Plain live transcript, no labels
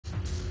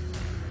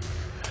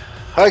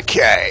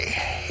Okay,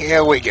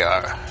 here we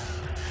go.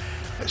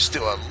 Let's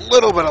do a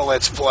little bit of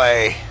Let's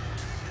Play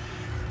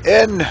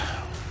in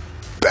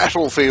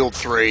Battlefield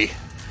 3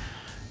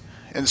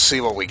 and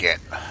see what we get.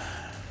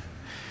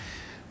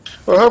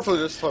 Well, hopefully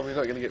this time you're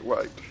not going to get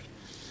raped.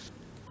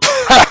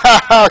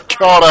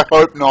 God, I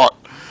hope not.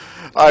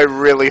 I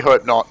really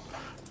hope not.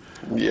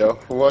 Yeah,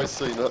 well, I've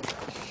seen it.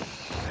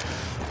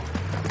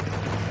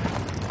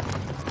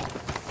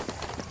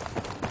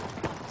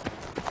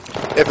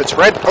 If it's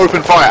red,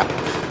 open fire.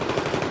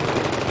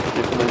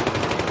 Definitely.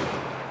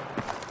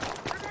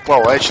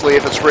 Well, actually,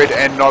 if it's red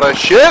and not a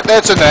shit,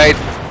 that's a nade.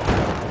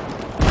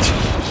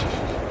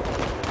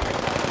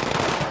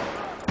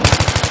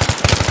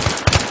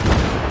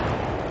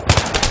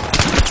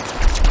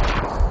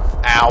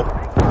 Ow.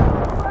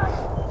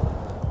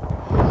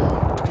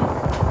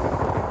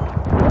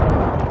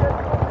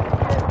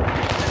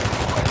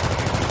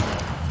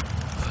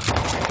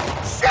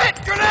 Shit!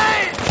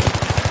 Grenade!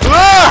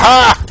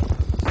 Ah!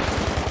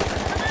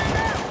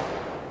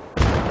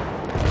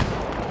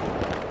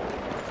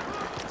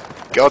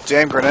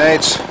 Goddamn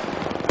grenades.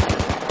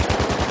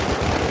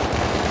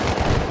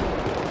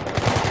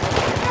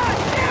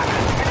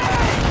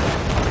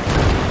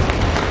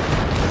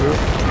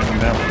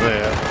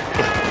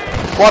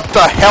 What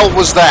the hell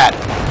was that?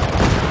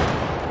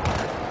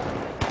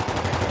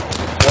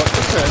 What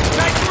the heck?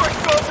 Nice work,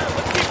 soldier!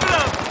 Let's keep it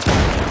up!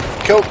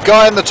 Killed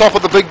guy in the top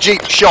of the big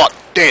jeep. Shot.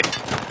 Dead.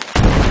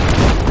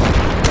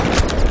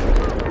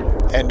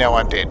 And now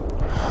I'm dead.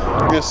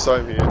 Yes,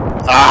 same here.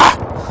 Ah!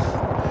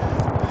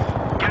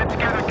 Get it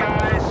together,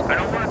 guys! I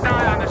don't want to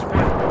die on this one.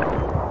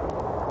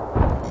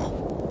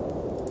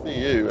 Who are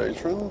you,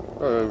 Adrian?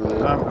 Right over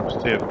there. I'm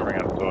upstairs coming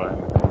out the door.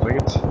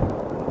 Leads.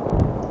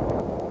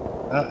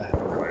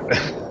 Right.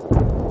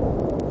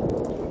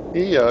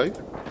 EO.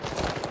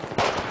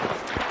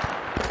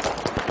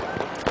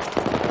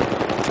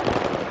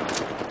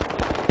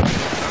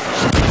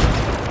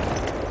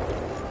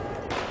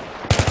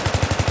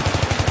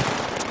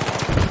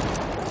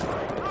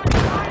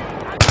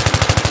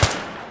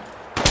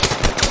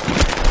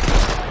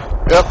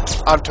 Yep,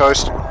 I'm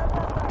toast.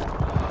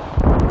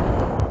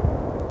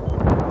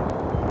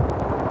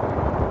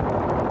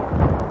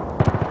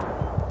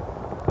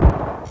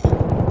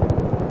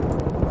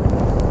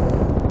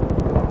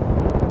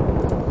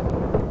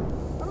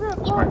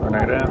 Smoke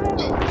grenade out.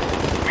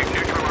 We've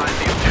neutralized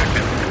the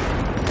objective.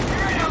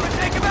 Here, now, let's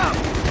take him out!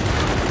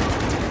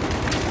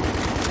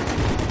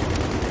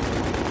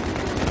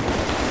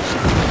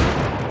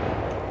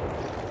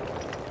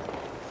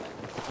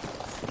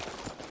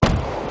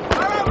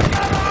 Alright, we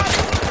got our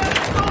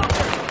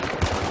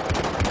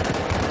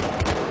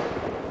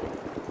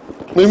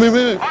Move, move,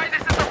 move. Alright,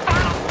 this is the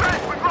final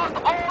stretch! We've lost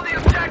all the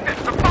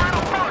objectives! The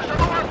final push,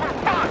 otherwise we're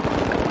fucked!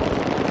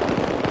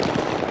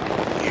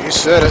 You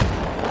said it.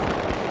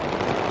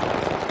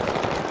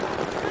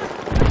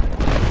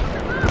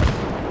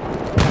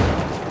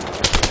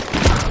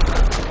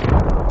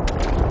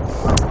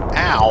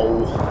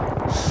 Ow.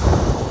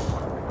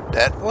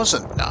 That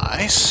wasn't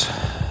nice.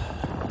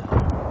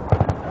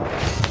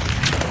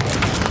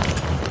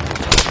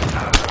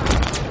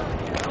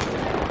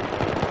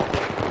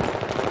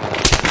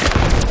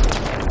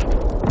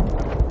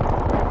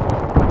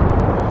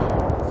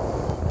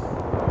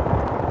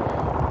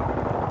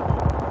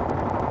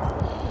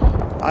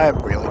 I am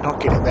really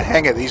not getting the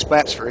hang of these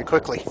maps very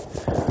quickly.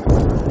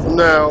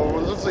 Now, I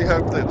literally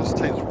hope that this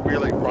team's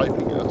really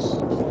raping us.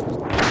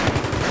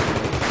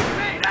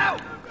 Grenade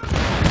out!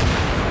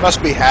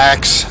 Must be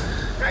hacks.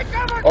 Take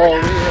cover! Oh,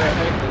 we had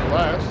Hank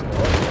last.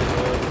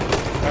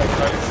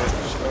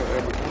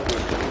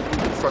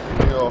 Fucking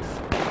me off.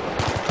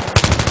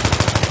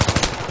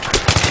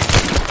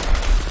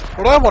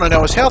 What I want to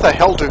know is how the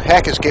hell do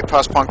hackers get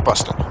past punk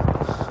busting?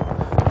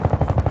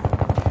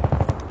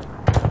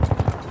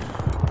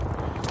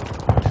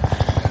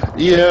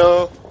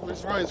 Yeah,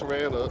 there's ways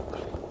around it.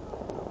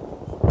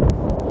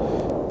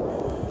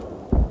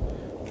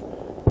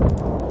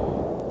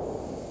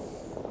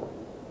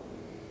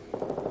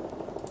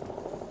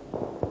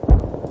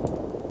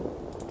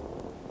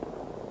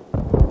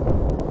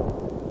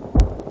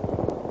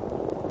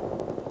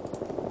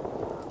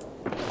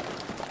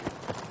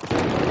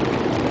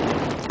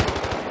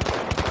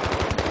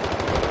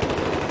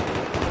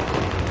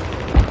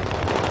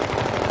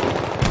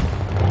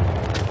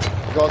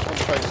 Guys want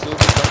to face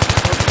this?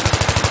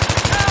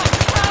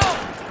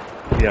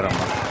 Yeah, I don't know.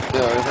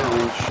 Yeah, I think we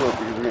should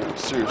because we're getting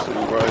seriously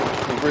right.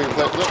 Can you bring it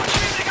back up?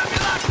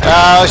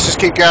 Let's just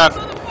keep going.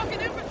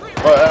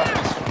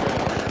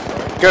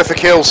 Right, Go for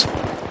kills.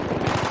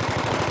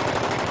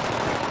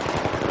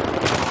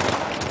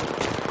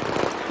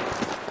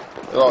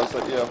 oh, so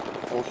yeah,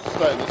 we'll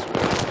stay this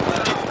way.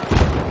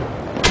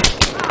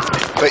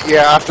 But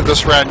yeah, after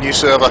this round, new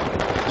server.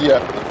 Yeah.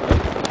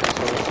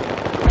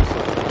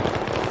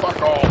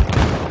 Fuck off.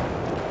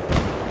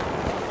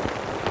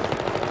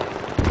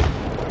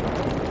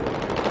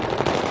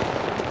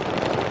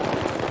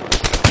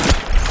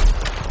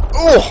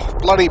 Oh,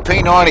 bloody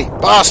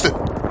P90, bastard!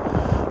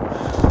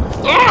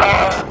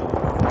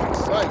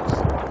 Sakes.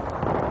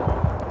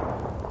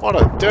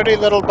 Dirty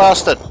little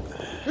bastard.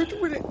 Who did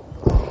we...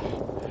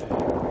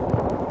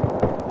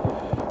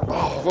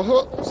 Oh,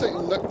 well, I was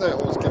thinking that I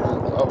was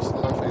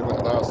laughing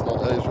about last night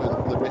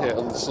when we hit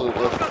on the sort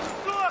of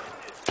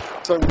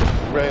some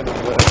random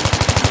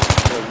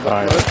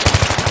Oh,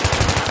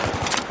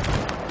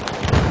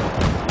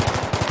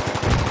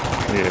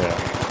 yeah.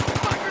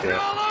 Fuckers are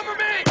all over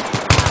me!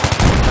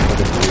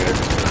 Looking weird.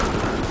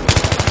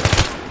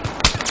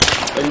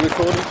 Are you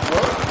recording as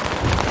well?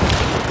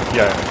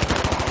 Yeah.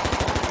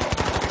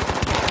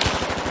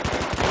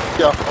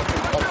 Yeah, I think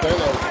I've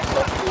downloaded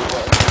stuff to do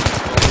that.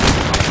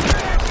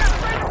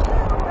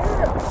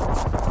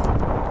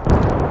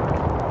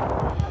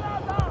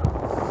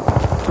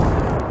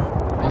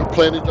 Are you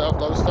planning to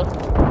upload stuff?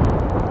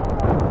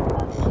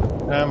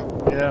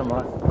 Yeah, I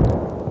might.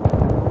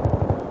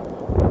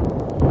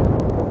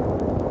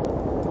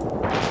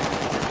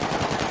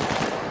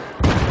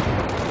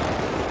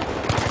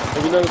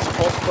 Have you noticed the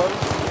boss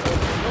bonus?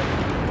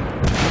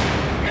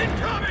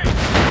 Incoming!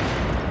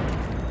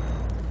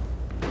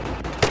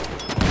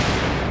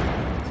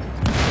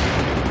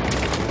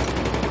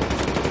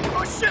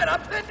 Oh shit,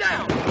 I'm pinned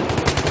down!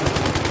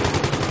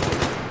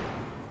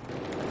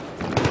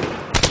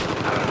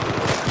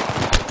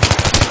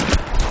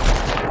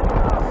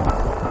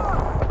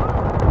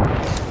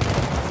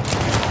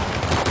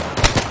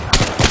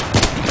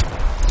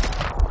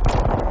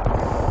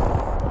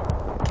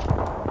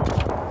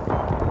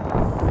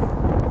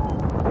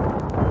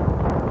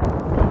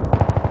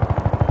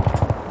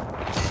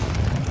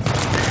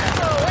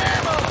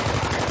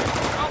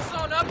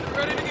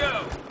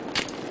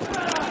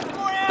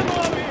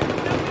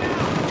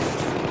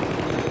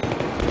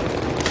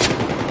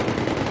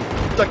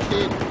 The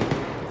kid.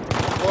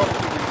 What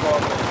did we call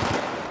him?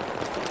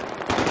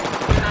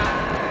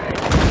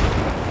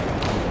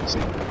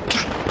 See.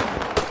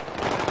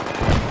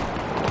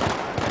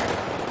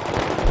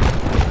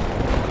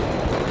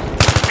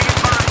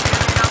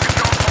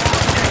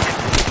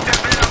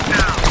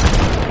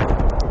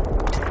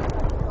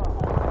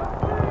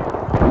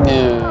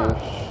 Yeah.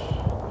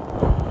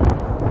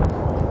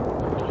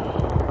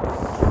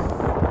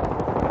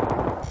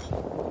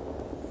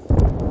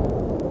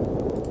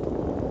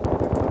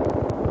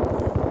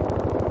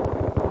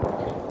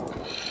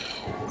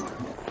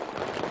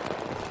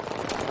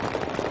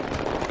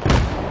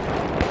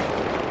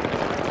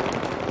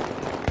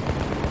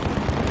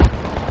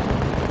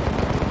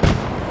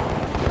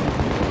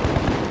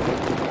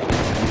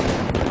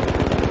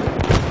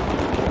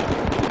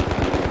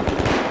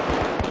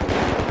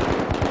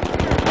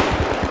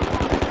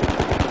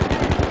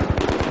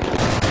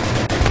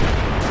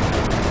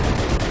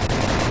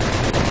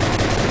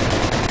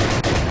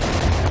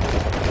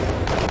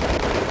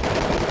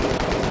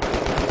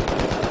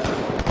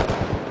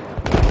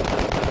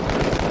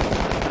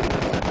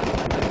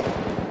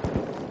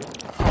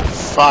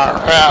 Far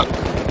out.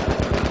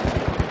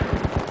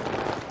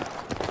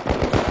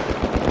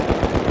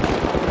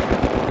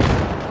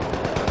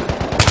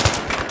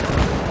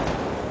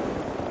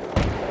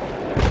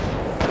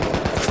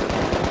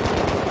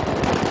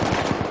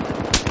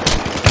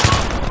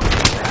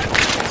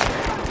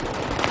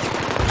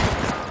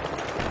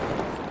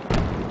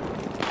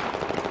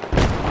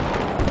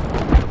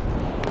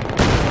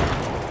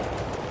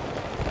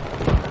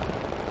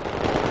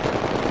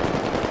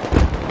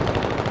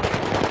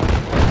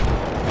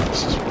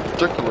 This is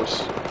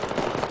ridiculous.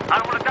 I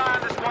don't want to die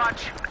on this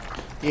watch.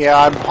 Yeah,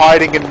 I'm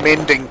hiding and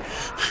mending.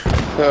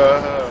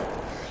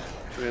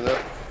 Doing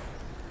that.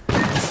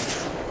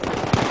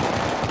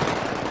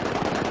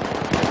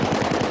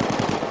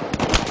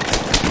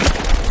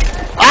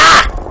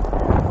 Ah!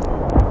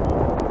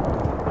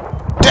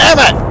 Damn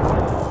it!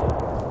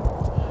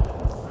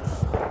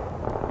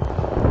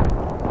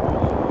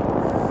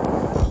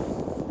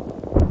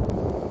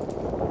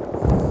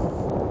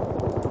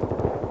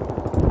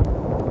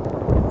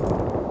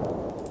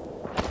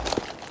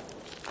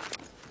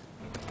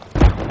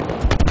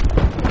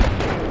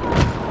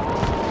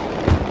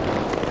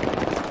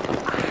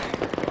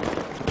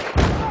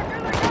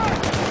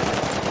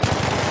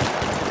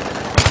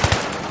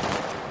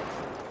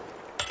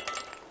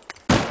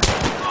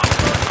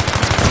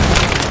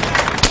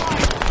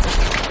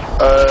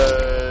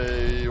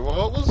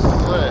 What was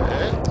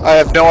that? I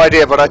have no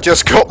idea, but I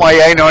just got my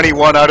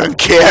A91. I don't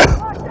care.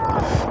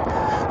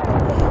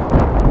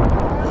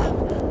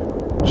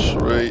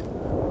 Sweet.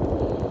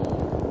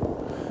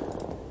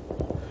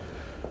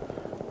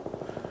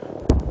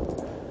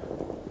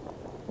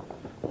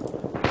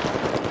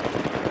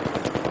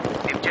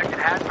 The objective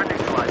has been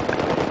neutralized.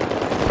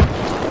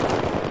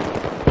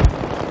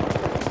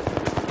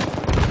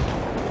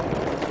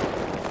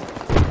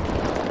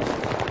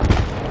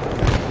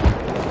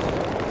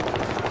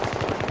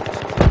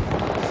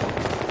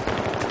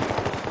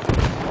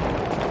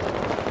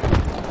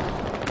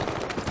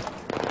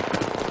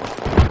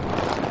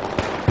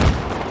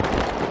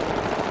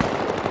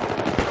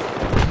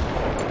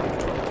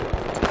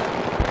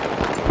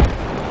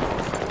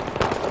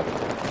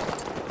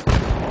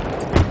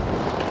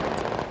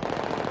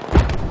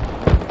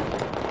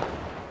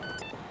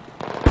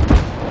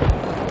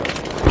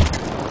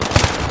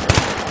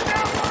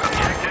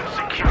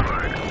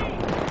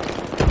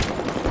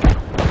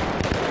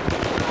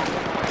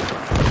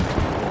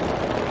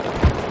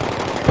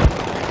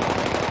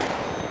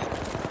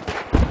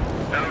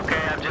 Okay,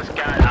 I've just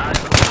got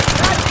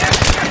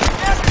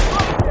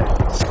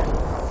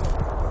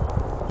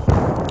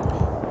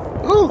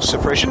Ooh,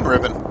 suppression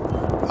ribbon.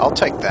 I'll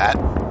take that.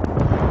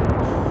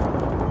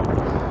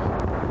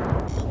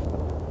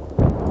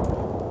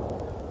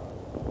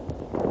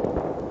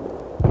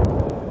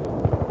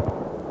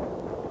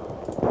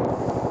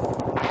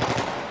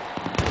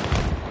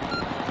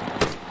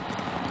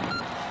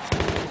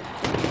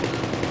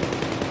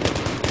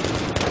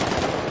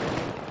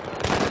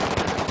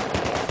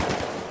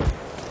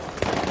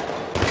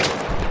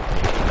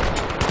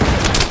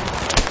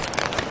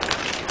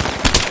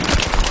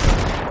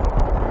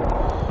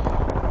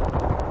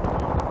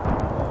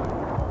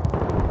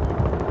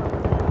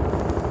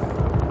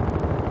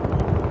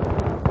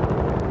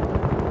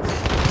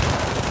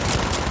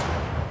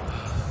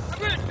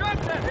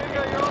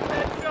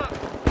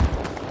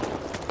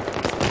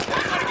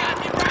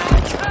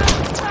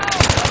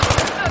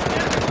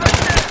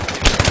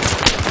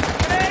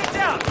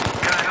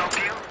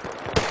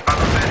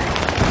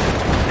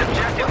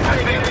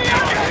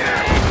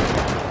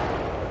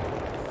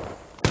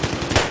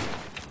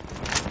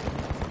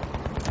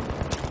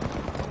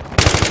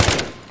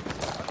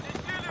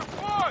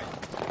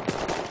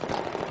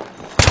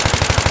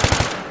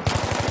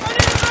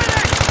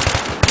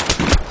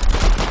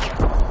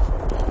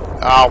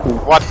 Oh,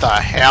 what the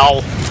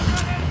hell?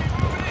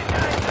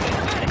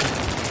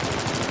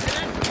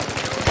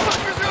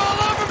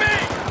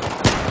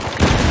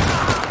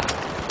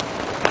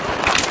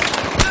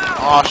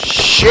 Oh,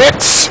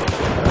 shit!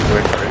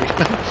 We're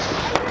ready.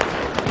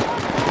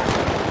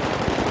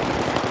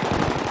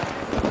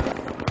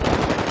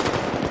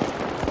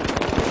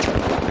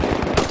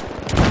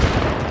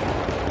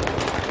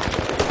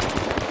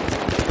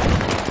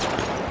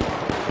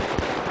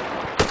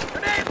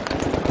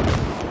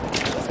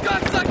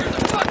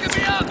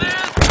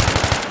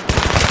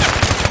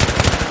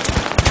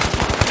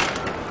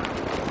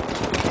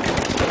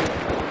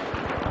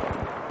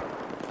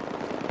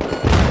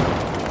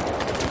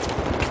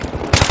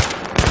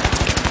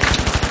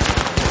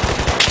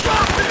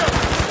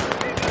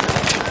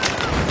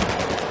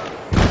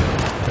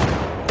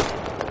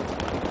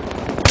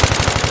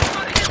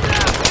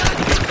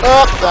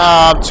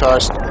 Oh, I'm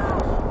toast.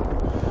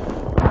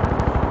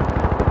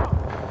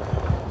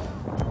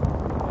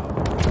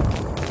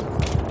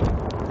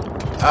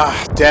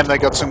 Ah, damn, they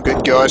got some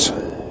good guys.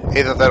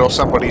 Either that or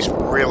somebody's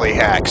really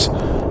hacks.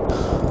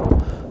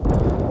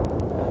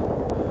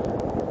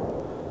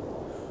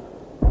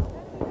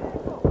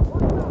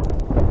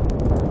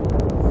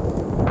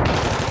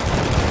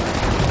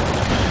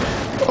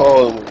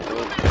 Oh my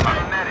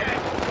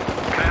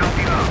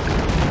god.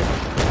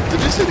 Did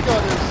you see the guy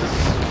that was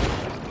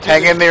just...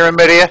 Hang in there,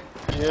 Emidia.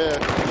 Yeah,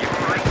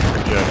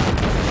 Yeah.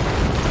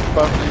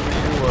 bumped me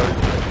away.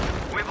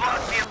 We've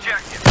lost the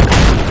objective.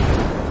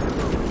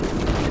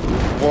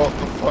 What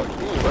the fuck?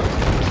 Ooh, that's...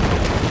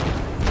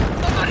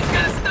 Somebody's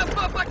gotta step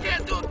up. I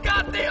can't do a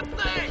goddamn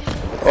thing.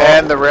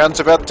 And the round's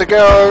about to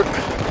go.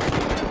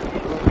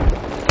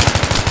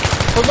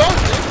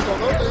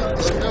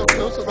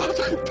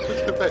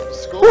 Get back to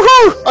school.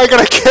 Woohoo! I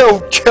got a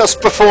kill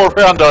just before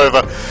round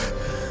over.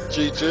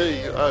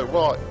 GG. Oh,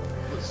 right.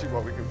 Let's see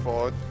what we can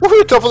find.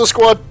 Woohoo! Top of the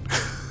squad.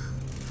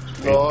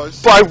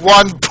 Nice. By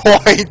 1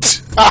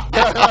 point.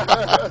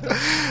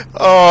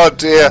 Oh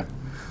dear.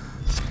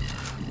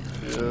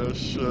 Yeah,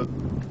 shit.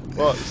 Right,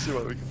 let's see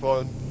what we can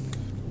find.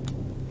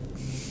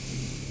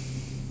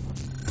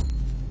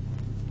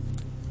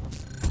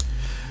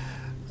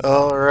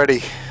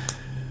 Alrighty.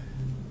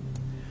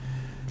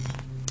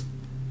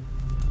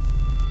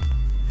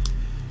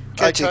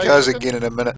 Catch you Okay, guys chicken. again in a minute.